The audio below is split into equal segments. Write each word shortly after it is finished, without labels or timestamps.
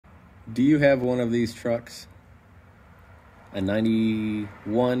Do you have one of these trucks? A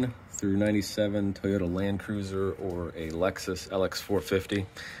 91 through 97 Toyota Land Cruiser or a Lexus LX450?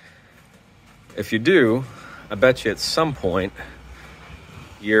 If you do, I bet you at some point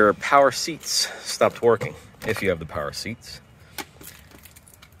your power seats stopped working, if you have the power seats.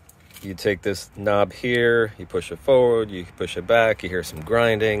 You take this knob here, you push it forward, you push it back, you hear some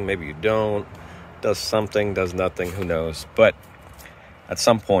grinding, maybe you don't, does something, does nothing, who knows. But at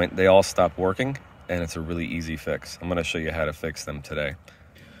some point, they all stop working, and it's a really easy fix. I'm gonna show you how to fix them today.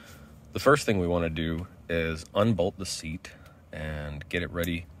 The first thing we wanna do is unbolt the seat and get it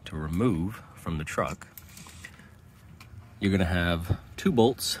ready to remove from the truck. You're gonna have 2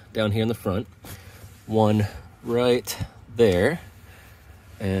 bolts down here in the front, one right there,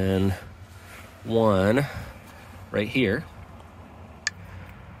 and one right here.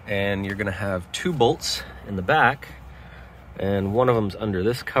 And you're gonna have 2 bolts in the back, and one of them's under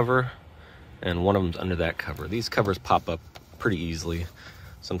this cover and one of them's under that cover. These covers pop up pretty easily.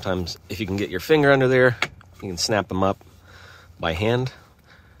 Sometimes if you can get your finger under there, you can snap them up by hand.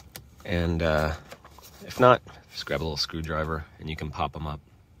 And if not, just grab a little screwdriver and you can pop them up.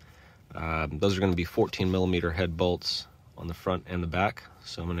 Those are gonna be 14mm head bolts on the front and the back.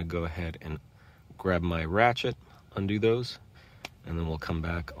 So I'm gonna go ahead and grab my ratchet, undo those, and then we'll come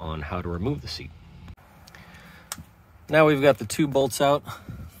back on how to remove the seat. Now we've got the 2 bolts out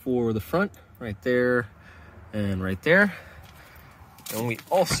for the front, right there and right there. And we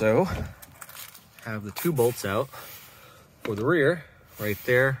also have the 2 bolts out for the rear, right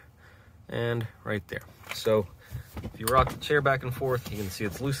there and right there. So if you rock the chair back and forth, you can see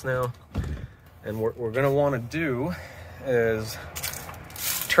it's loose now. And what we're gonna wanna do is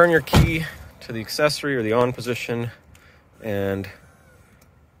turn your key to the accessory or the on position and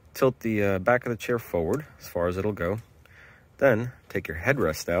tilt the back of the chair forward as far as it'll go. Then take your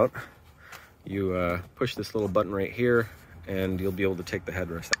headrest out. You push this little button right here and you'll be able to take the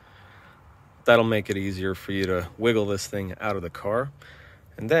headrest out. That'll make it easier for you to wiggle this thing out of the car.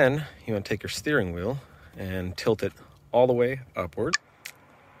 And then you want to take your steering wheel and tilt it all the way upward.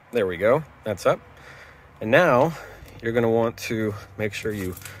 There we go, that's up. And now you're gonna want to make sure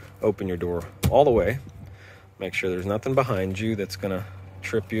you open your door all the way. Make sure there's nothing behind you that's gonna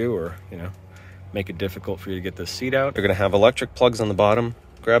trip you or, make it difficult for you to get this seat out. You're gonna have electric plugs on the bottom.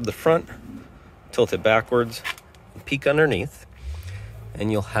 Grab the front, tilt it backwards, peek underneath,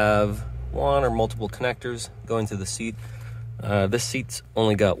 and you'll have 1 or multiple connectors going to the seat. This seat's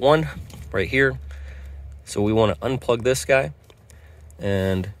only got 1 right here. So we wanna unplug this guy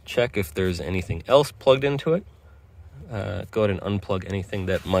and check if there's anything else plugged into it. Go ahead and unplug anything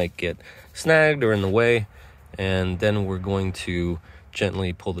that might get snagged or in the way, and then we're going to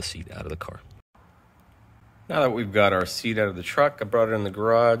gently pull the seat out of the car. Now that we've got our seat out of the truck, I brought it in the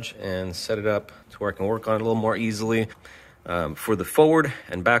garage and set it up to where I can work on it a little more easily. For the forward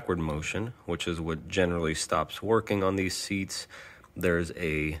and backward motion, which is what generally stops working on these seats, there's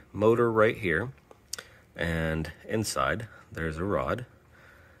a motor right here, and inside there's a rod,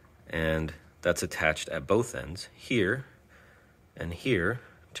 and that's attached at both ends, here and here,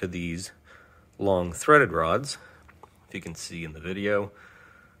 to these long threaded rods, if you can see in the video,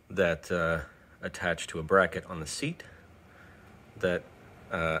 that attached to a bracket on the seat that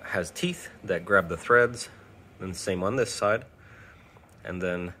has teeth that grab the threads, and same on this side, and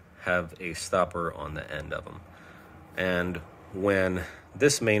then have a stopper on the end of them. And when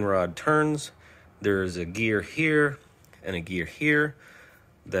this main rod turns, there's a gear here and a gear here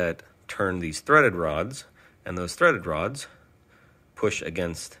that turn these threaded rods, and those threaded rods push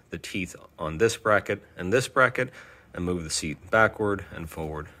against the teeth on this bracket and move the seat backward and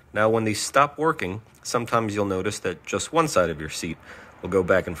forward. Now when these stop working, sometimes you'll notice that just one side of your seat will go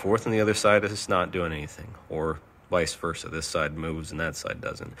back and forth and the other side is not doing anything, or vice versa. This side moves and that side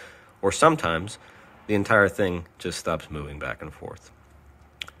doesn't. Or sometimes the entire thing just stops moving back and forth.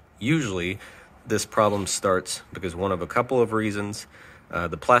 Usually this problem starts because one of a couple of reasons.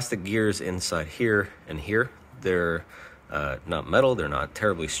 The plastic gears inside here and here, they're not metal, they're not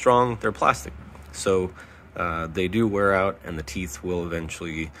terribly strong, they're plastic. So they do wear out and the teeth will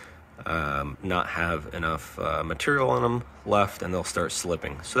eventually not have enough material on them left and they'll start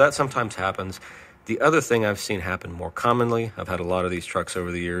slipping. So that sometimes happens. The other thing I've seen happen more commonly, I've had a lot of these trucks over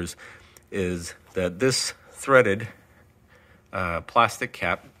the years, is that this threaded plastic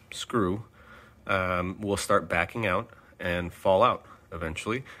cap screw will start backing out and fall out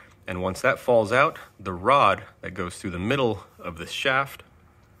eventually. And once that falls out, the rod that goes through the middle of the shaft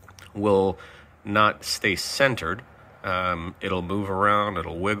will not stay centered. It'll move around,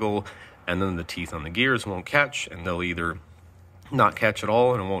 it'll wiggle, and then the teeth on the gears won't catch, and they'll either not catch at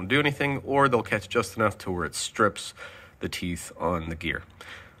all and it won't do anything, or they'll catch just enough to where it strips the teeth on the gear.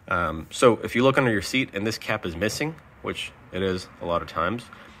 So if you look under your seat and this cap is missing, which it is a lot of times,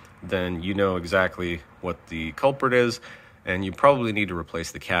 then you know exactly what the culprit is, and you probably need to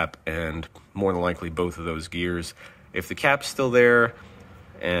replace the cap and more than likely both of those gears. If the cap's still there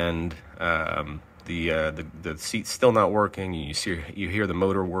and the seat's still not working, and you hear the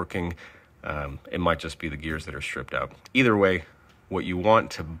motor working, it might just be the gears that are stripped out. Either way, what you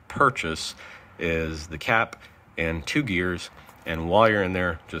want to purchase is the cap and 2 gears, and while you're in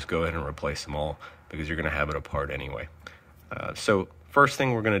there, just go ahead and replace them all because you're going to have it apart anyway. So first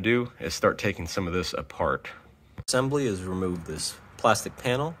thing we're going to do is start taking some of this apart. Assembly is remove this plastic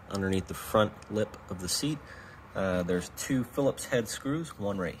panel underneath the front lip of the seat. There's 2 Phillips head screws,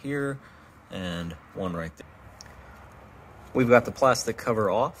 one right here and one right there. We've got the plastic cover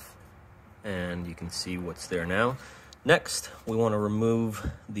off, and you can see what's there now. Next, we want to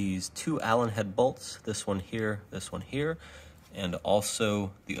remove these 2 Allen head bolts, this one here, and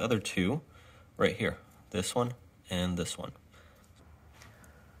also the other 2 right here, this one and this one.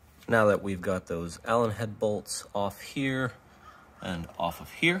 Now that we've got those Allen head bolts off here and off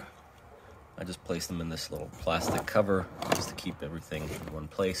of here, I just placed them in this little plastic cover just to keep everything in one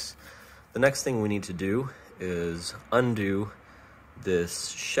place. The next thing we need to do is undo this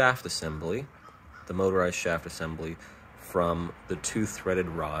shaft assembly, the motorized shaft assembly, from the 2 threaded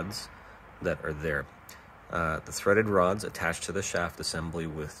rods that are there. The threaded rods attached to the shaft assembly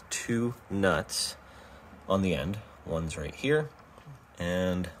with 2 nuts on the end. One's right here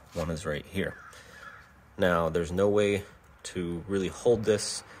and one is right here. Now there's no way to really hold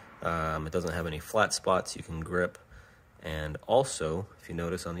this. It doesn't have any flat spots you can grip, and also if you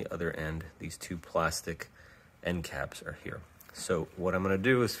notice on the other end, these 2 plastic end caps are here. So what I'm going to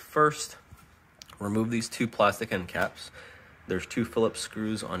do is first remove these 2 plastic end caps. There's 2 Phillips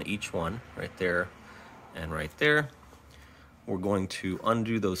screws on each one, right there and right there. We're going to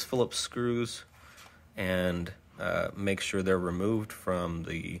undo those Phillips screws and make sure they're removed from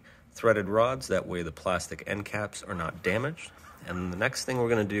the threaded rods. That way the plastic end caps are not damaged. And the next thing we're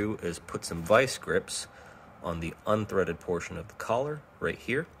going to do is put some vice grips on the unthreaded portion of the collar right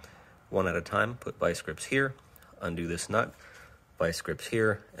here. One at a time, put vice grips here, undo this nut, vice grips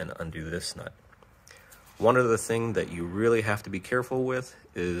here, and undo this nut. One other thing that you really have to be careful with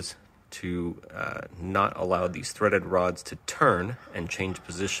is to not allow these threaded rods to turn and change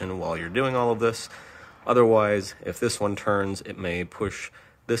position while you're doing all of this. Otherwise, if this one turns, it may push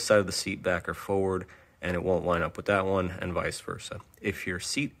this side of the seat back or forward, and it won't line up with that one, and vice versa. If your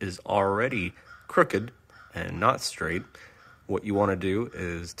seat is already crooked and not straight, what you want to do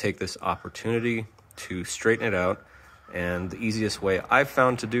is take this opportunity to straighten it out. And the easiest way I've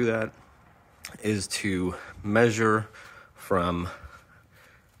found to do that is to measure from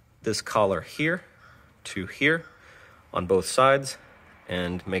this collar here to here on both sides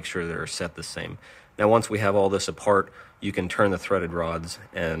and make sure they're set the same. Now once we have all this apart, you can turn the threaded rods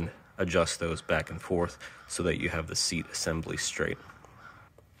and adjust those back and forth so that you have the seat assembly straight.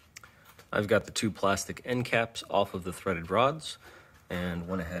 I've got the 2 plastic end caps off of the threaded rods and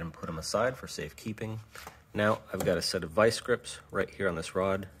went ahead and put them aside for safekeeping. Now I've got a set of vice grips right here on this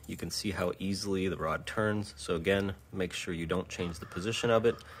rod. You can see how easily the rod turns. So again, make sure you don't change the position of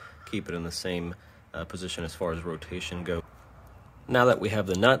it. Keep it in the same position as far as rotation goes. Now that we have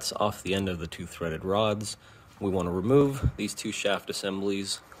the nuts off the end of the 2 threaded rods, we want to remove these 2 shaft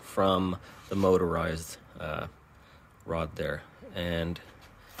assemblies from the motorized rod there. And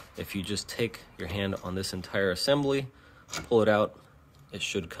if you just take your hand on this entire assembly, pull it out, it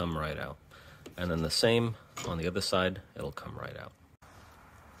should come right out. And then the same on the other side, it'll come right out.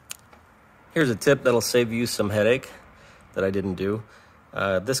 Here's a tip that'll save you some headache that I didn't do.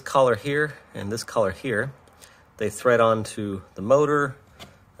 This collar here and this collar here, they thread onto the motor,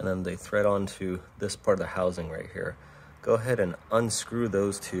 and then they thread onto this part of the housing right here. Go ahead and unscrew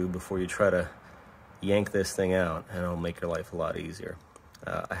those 2 before you try to yank this thing out, and it'll make your life a lot easier.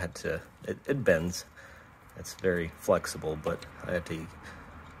 I had to, it bends. It's very flexible, but I had to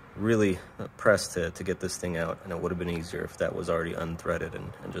really press to get this thing out, and it would have been easier if that was already unthreaded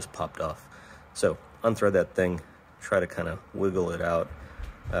and just popped off. So unthread that thing, try to kind of wiggle it out,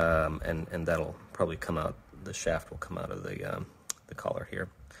 and that'll probably come out, the shaft will come out of the collar here.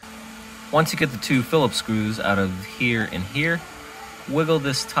 Once you get the 2 Phillips screws out of here and here, wiggle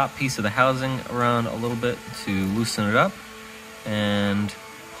this top piece of the housing around a little bit to loosen it up, and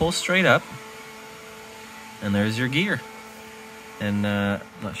pull straight up, and there's your gear. And I'm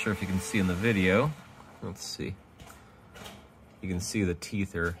not sure if you can see in the video. Let's see. You can see the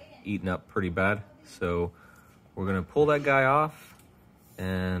teeth are eaten up pretty bad. So we're gonna pull that guy off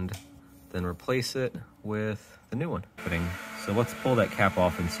and then replace it with the new one. So let's pull that cap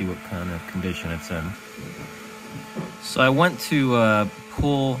off and see what kind of condition it's in. So I went to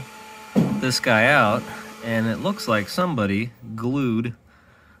pull this guy out, and it looks like somebody glued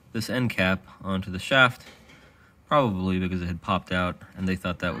this end cap onto the shaft, probably because it had popped out and they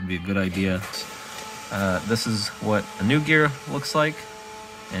thought that would be a good idea. This is what a new gear looks like,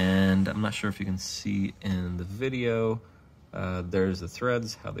 and I'm not sure if you can see in the video. There's the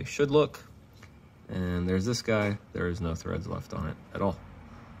threads, how they should look, and there's this guy. There is no threads left on it at all.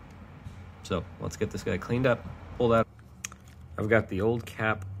 So let's get this guy cleaned up, pull that. I've got the old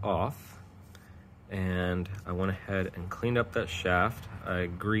cap off, and I went ahead and cleaned up that shaft. I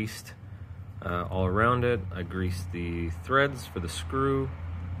greased all around it. I greased the threads for the screw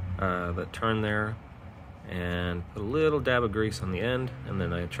that turn there, and put a little dab of grease on the end, and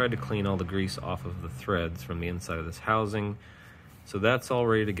then I tried to clean all the grease off of the threads from the inside of this housing. So that's all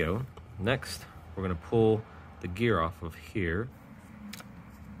ready to go. Next, we're gonna pull the gear off of here.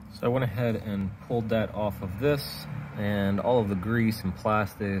 So I went ahead and pulled that off of this, and all of the grease and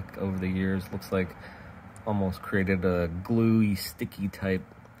plastic over the years looks like almost created a gluey, sticky type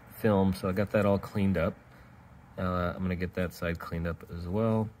film. So I got that all cleaned up. I'm gonna get that side cleaned up as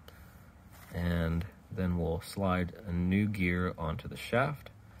well, and then we'll slide a new gear onto the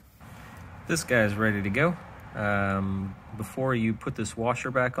shaft. This guy is ready to go. Before you put this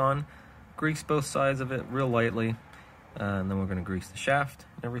washer back on, grease both sides of it real lightly, and then we're gonna grease the shaft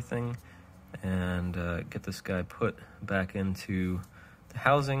and everything, and get this guy put back into the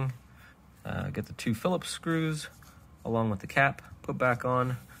housing. Get the 2 Phillips screws along with the cap put back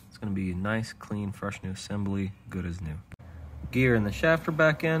on. It's gonna be a nice, clean, fresh new assembly, good as new. Gear and the shaft are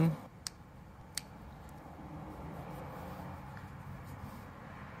back in.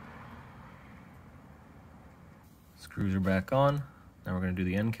 Screws are back on. Now we're gonna do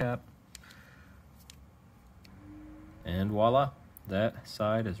the end cap. And voila, that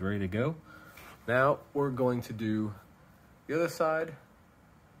side is ready to go. Now we're going to do the other side,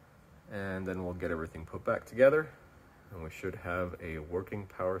 and then we'll get everything put back together, and we should have a working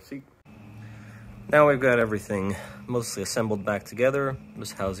power seat. Now we've got everything mostly assembled back together.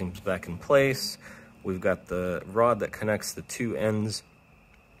 This housing's back in place. We've got the rod that connects the 2 ends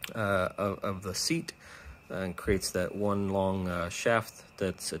of the seat and creates that one long shaft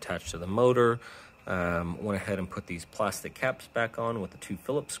that's attached to the motor. Went ahead and put these plastic caps back on with the 2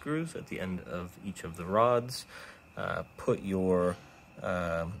 Phillips screws at the end of each of the rods. Put your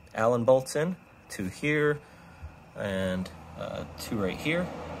Allen bolts in, 2 here and 2 right here,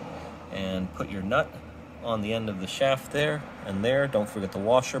 and put your nut on the end of the shaft there and there. Don't forget the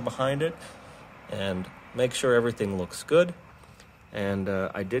washer behind it, and make sure everything looks good. And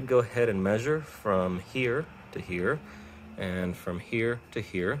I did go ahead and measure from here to here and from here to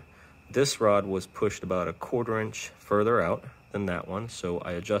here. This rod was pushed about a 1/4 inch further out than that one, so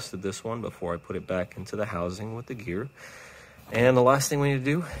I adjusted this one before I put it back into the housing with the gear. And the last thing we need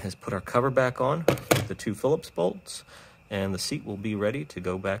to do is put our cover back on with the 2 Phillips bolts, and the seat will be ready to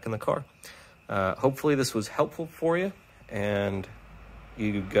go back in the car. Hopefully this was helpful for you, and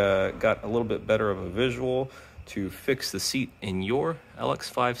you got a little bit better of a visual to fix the seat in your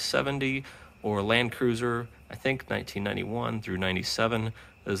LX570 or Land Cruiser. I think 1991 through 97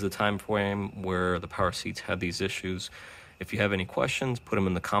 is the time frame where the power seats had these issues. If you have any questions, put them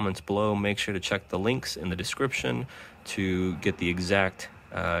in the comments below. Make sure to check the links in the description to get the exact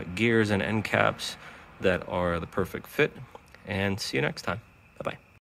gears and end caps that are the perfect fit. And see you next time.